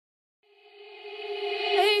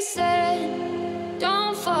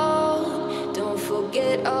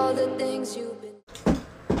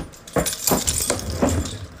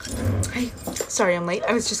Sorry I'm late.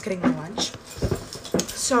 I was just getting my lunch.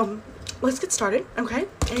 So let's get started, okay?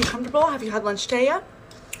 Are you comfortable? Have you had lunch today yet?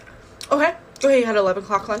 Okay. Okay, you had 11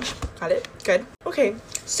 o'clock lunch. Got it. Good. Okay,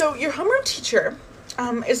 so your homeroom teacher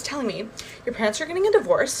is telling me your parents are getting a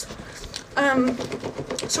divorce.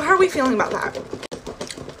 So how are we feeling about that?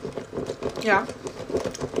 Yeah.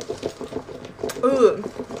 Ooh.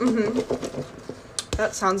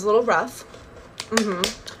 That sounds a little rough.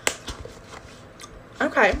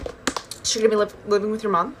 Okay. So you're gonna be living with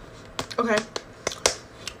your mom? Okay.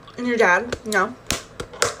 And your dad? No.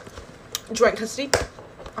 Joint custody?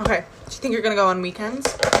 Okay. Do you think you're gonna go on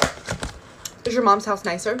weekends? Is your mom's house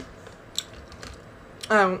nicer?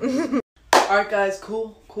 Alright guys,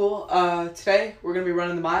 cool. Today we're gonna be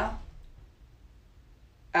running the mile.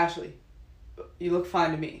 Ashley, you look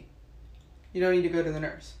fine to me. You don't need to go to the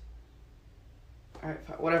nurse.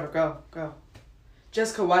 Alright, whatever, go.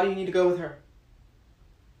 Jessica, why do you need to go with her?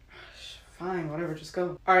 Fine, whatever, just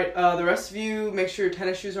go. Alright, the rest of you, make sure your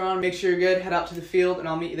tennis shoes are on, make sure you're good, head out to the field, and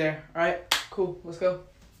I'll meet you there. Alright, cool, let's go.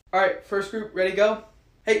 Alright, first group, ready, go?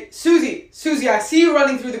 Hey, Susie, I see you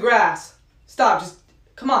running through the grass. Stop, just,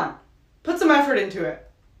 come on. Put some effort into it.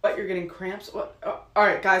 What, you're getting cramps? What?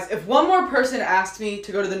 Alright, guys, if one more person asks me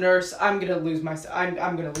to go to the nurse, I'm gonna lose I'm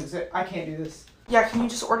gonna lose it. I can't do this. Yeah, can you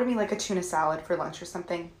just order me like a tuna salad for lunch or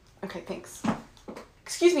something? Okay, thanks.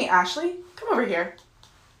 Excuse me, Ashley, come over here.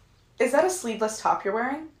 Is that a sleeveless top you're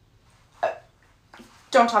wearing?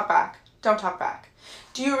 Don't talk back. Don't talk back.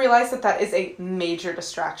 Do you realize that that is a major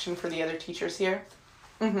distraction for the other teachers here?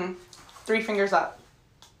 3 fingers up.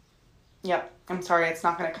 Yep, I'm sorry, it's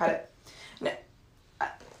not gonna cut it. No.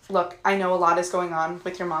 Look, I know a lot is going on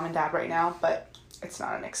with your mom and dad right now, but it's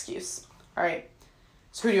not an excuse. All right.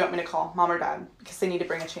 So who do you want me to call, mom or dad? Because they need to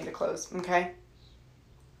bring a change of clothes, okay?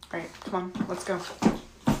 All right, come on, let's go.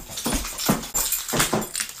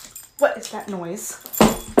 What is that noise?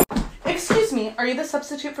 Excuse me, are you the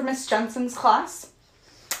substitute for Miss Jensen's class?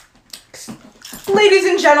 Ladies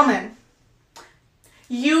and gentlemen,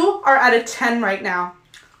 you are at a 10 right now.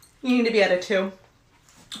 You need to be at a 2.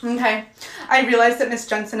 Okay, I realize that Miss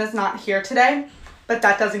Jensen is not here today, but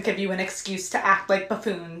that doesn't give you an excuse to act like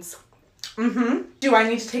buffoons. Do I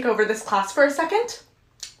need to take over this class for a second?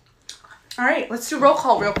 All right, let's do roll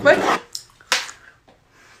call real quick.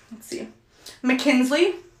 Let's see.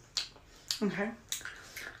 McKinsley. Okay.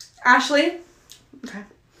 Ashley. Okay.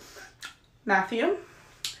 Matthew.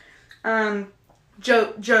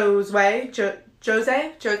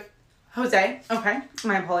 Jose. Okay,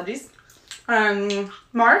 my apologies.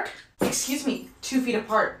 Mark. Excuse me, 2 feet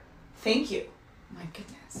apart. Thank you. My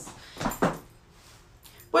goodness.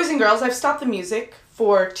 Boys and girls, I've stopped the music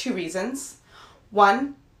for 2 reasons.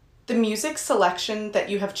 1, the music selection that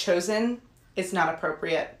you have chosen is not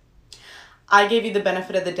appropriate. I gave you the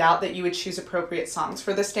benefit of the doubt that you would choose appropriate songs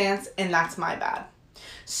for this dance, and that's my bad.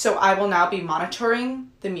 So I will now be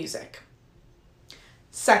monitoring the music.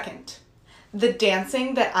 2nd, the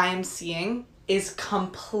dancing that I am seeing is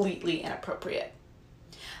completely inappropriate.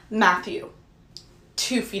 Matthew,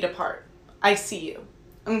 2 feet apart. I see you,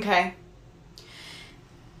 okay?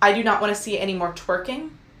 I do not want to see any more twerking.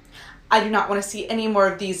 I do not want to see any more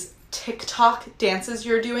of these TikTok dances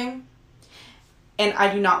you're doing. And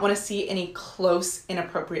I do not want to see any close,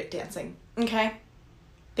 inappropriate dancing, okay?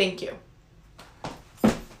 Thank you.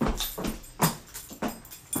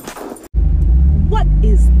 What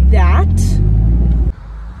is that?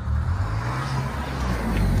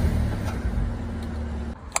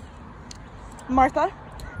 Martha,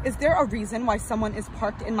 is there a reason why someone is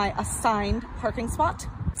parked in my assigned parking spot?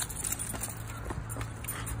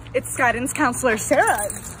 It's guidance counselor Sarah.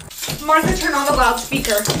 Martha, turn on the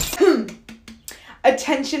loudspeaker.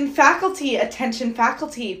 Attention faculty, attention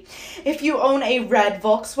faculty. If you own a red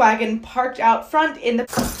Volkswagen parked out front in the...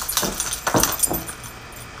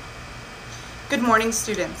 Good morning,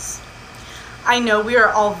 students. I know we are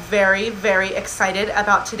all very, very excited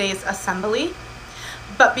about today's assembly,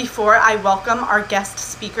 but before I welcome our guest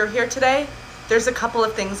speaker here today, there's a couple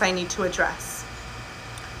of things I need to address.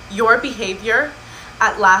 Your behavior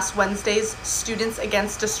at last Wednesday's Students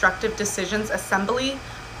Against Destructive Decisions assembly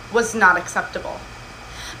was not acceptable.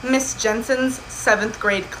 Miss Jensen's 7th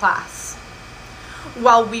grade class.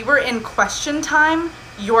 While we were in question time,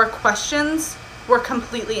 your questions were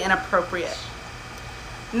completely inappropriate.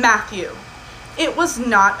 Matthew, it was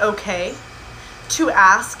not okay to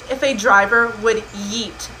ask if a driver would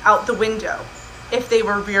yeet out the window if they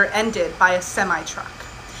were rear-ended by a semi-truck.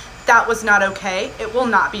 That was not okay. It will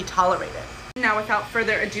not be tolerated. Now, without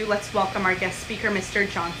further ado, let's welcome our guest speaker, Mr.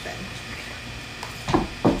 Johnson.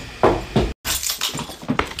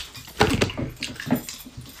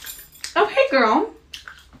 Okay, girl.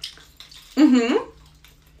 Mm-hmm.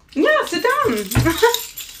 Yeah, sit down.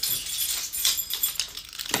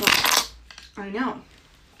 I know.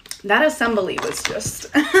 That assembly was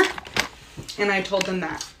just... and I told them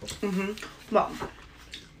that. Mm-hmm. Well.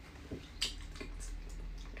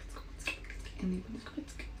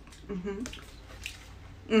 Mm-hmm.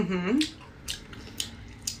 Mm-hmm.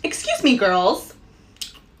 Excuse me, girls.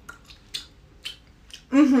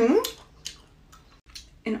 Mm-hmm.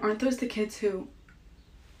 And aren't those the kids who...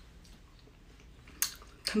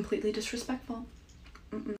 completely disrespectful?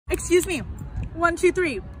 Mm-mm. Excuse me. 1, 2,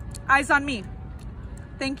 3. Eyes on me.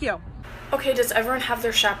 Thank you. Okay, does everyone have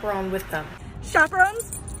their chaperone with them?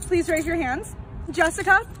 Chaperones, please raise your hands.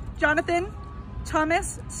 Jessica, Jonathan,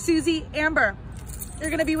 Thomas, Susie, Amber.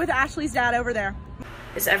 You're gonna be with Ashley's dad over there.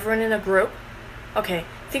 Is everyone in a group? Okay,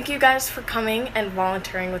 thank you guys for coming and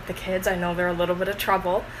volunteering with the kids. I know they're a little bit of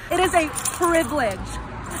trouble. It is a privilege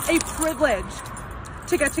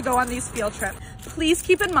to get to go on these field trips. Please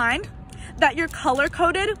keep in mind that your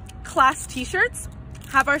color-coded class t-shirts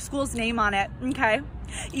have our school's name on it, okay?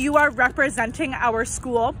 You are representing our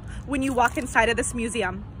school when you walk inside of this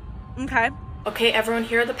museum, okay? Okay, everyone,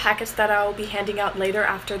 here are the packets that I will be handing out later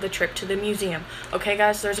after the trip to the museum. Okay,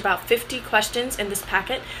 guys, there's about 50 questions in this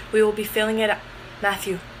packet. We will be filling it up.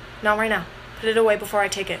 Matthew, not right now. Put it away before I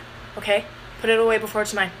take it, okay? Put it away before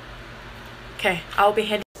it's mine. Okay, I'll be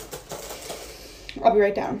handing... I'll be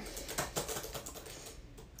right down.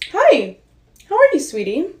 Hi, how are you,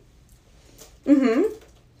 sweetie? Mm-hmm.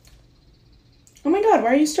 Oh my God,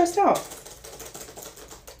 why are you stressed out?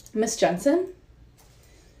 Miss Jensen?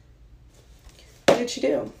 What did she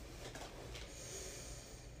do?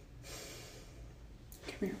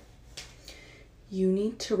 Come here. You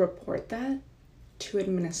need to report that to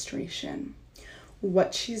administration.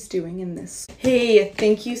 What she's doing in this. Hey,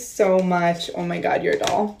 thank you so much. Oh my God, you're a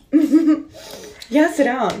doll. Yeah, sit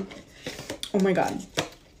down. Oh my God.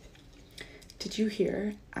 Did you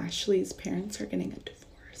hear Ashley's parents are getting a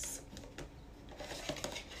divorce?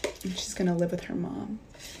 And she's gonna live with her mom.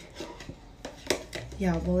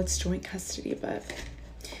 Yeah, well, it's joint custody, but...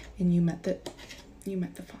 And you met the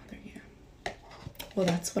father, yeah. Well,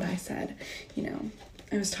 that's what I said. You know,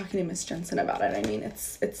 I was talking to Miss Jensen about it. I mean,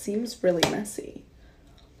 it seems really messy.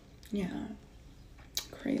 Yeah.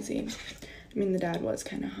 Crazy. I mean, the dad was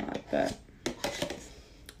kind of hot, but...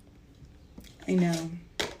 I know.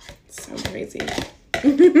 It's so crazy.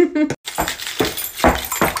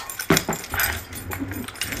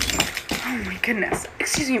 Oh my goodness.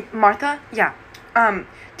 Excuse me, Martha? Yeah.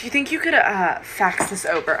 Do you think you could fax this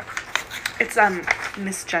over? It's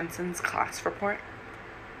Miss Jensen's class report.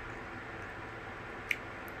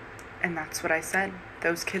 And that's what I said.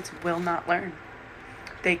 Those kids will not learn.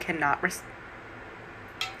 They cannot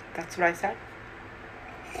That's what I said.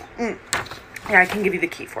 Yeah, I can give you the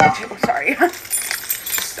key for it too. Sorry.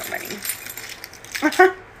 So many.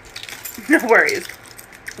 No worries.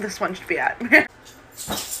 This one should be at.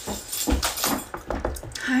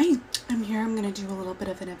 Hi, I'm here. I'm going to do a little bit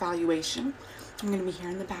of an evaluation. I'm going to be here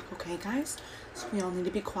in the back, okay, guys? So we all need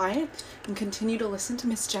to be quiet and continue to listen to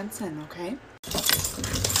Miss Jensen, okay?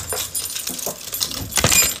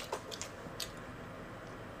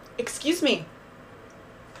 Excuse me.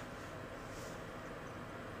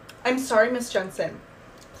 I'm sorry, Miss Jensen.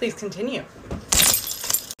 Please continue.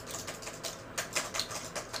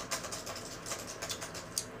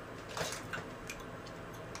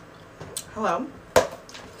 Hello?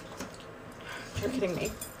 You're kidding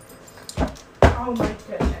me. Oh my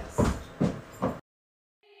goodness.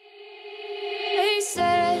 They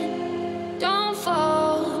said, don't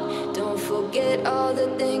fall. Don't forget all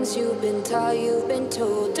the things you've been taught, you've been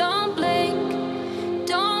told. Don't blink,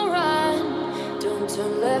 don't run. Don't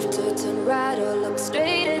turn left or turn right or look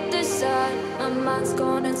straight at the sun. My mind's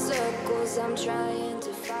going in circles, I'm trying to